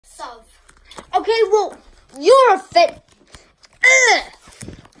of. Okay, well, you're a fit.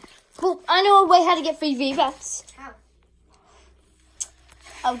 Well, I know a way how to get free V-Bucks. How?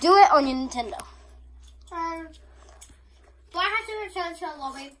 I'll do it on your Nintendo. Do I have to return to the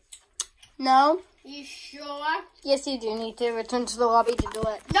lobby? No? You sure? Yes, you do need to return to the lobby to do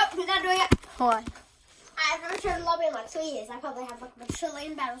it. Nope, we're not doing it. Why? I haven't returned to the lobby in like 2 years. I probably have like a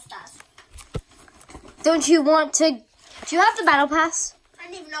trillion battle stars. Don't you want to... Do you have the battle pass? I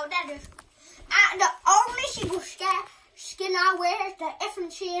don't even know what that is. The only single skin I wear is the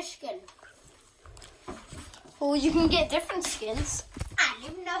FNC skin. Well, you can get different skins. I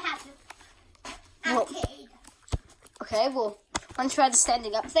don't even know how to. Well, Arcade. okay, well, want to try the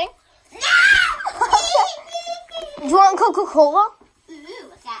standing up thing? No! Do you want Coca-Cola? Ooh,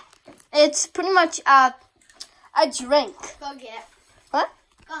 what's that? It's pretty much a drink. Go get it. What?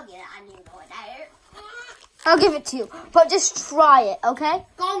 Go get it. I need to go with that. I'll give it to you, but just try it, okay?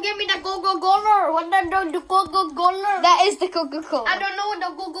 Go give me the Coca-Cola. What the Coca-Cola? That is the Coca-Cola. I don't know what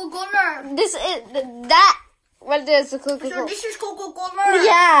the Coca-Cola. This is that. What is the So Coca-Cola? this is Coca-Cola.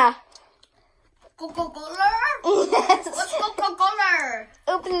 Yeah. Coca-Cola? Yes. What's Coca-Cola?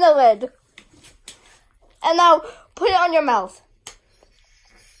 Open the lid, and now put it on your mouth,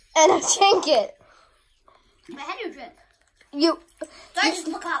 and now drink it. How do you drink? You. Do I just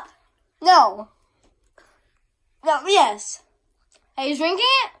look up? No. No. Yes. Are you drinking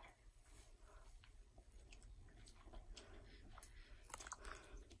it?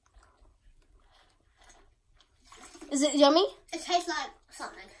 Is it yummy? It tastes like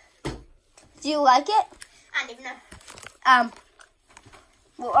something. Do you like it? I don't even know.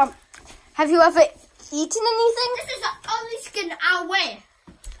 Well, have you ever eaten anything? This is the only skin I wear.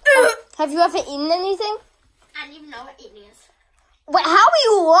 Have you ever eaten anything? I don't even know what eating is. Wait, how are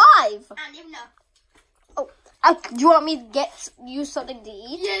you alive? I don't even know. Oh, do you want me to get you something to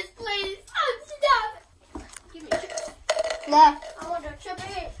eat? Yes, please. Stop. Give me chips. Nah, I want a chip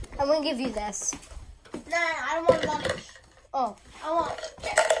here. I'm gonna give you this. No, I don't want lunch. Oh, I want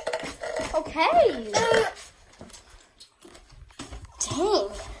chips. okay. Dang.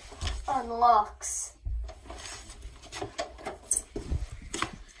 Unlocks.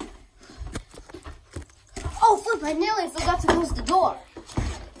 Oh, flip, I nearly forgot to close the door.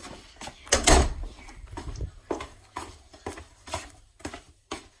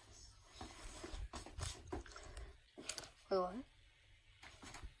 What?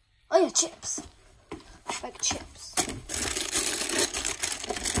 Oh, yeah, chips. Like chips.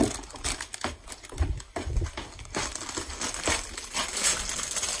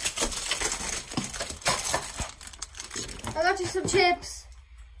 I got you some chips.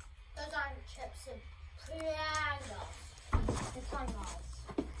 Those aren't chips and Pringles. It's Pringles.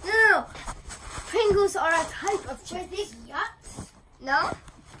 No. Pringles are a type of Were chip. these yucks? No?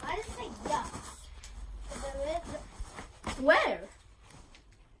 Why does it say yucks? Where?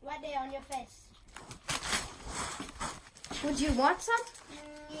 Right there on your face. Would you want some?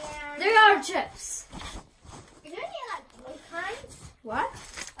 Yeah. There are chips. Is there any like blue kinds? What?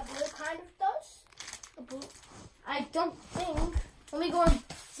 A blue kind of those? I don't think. Let me go and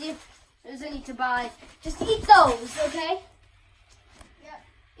see if there's any to buy. Just eat those, okay? Yeah.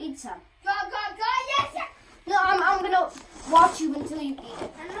 Eat some. Go, yes, yes. No, I'm gonna watch you until you eat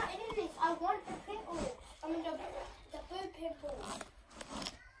it. I'm not eating these. I want the pimples. I mean the blue pimples.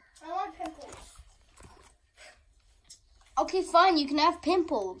 I want pimples. Okay, fine. You can have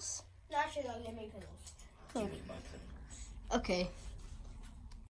pimples. No, actually, don't give me pimples. Okay.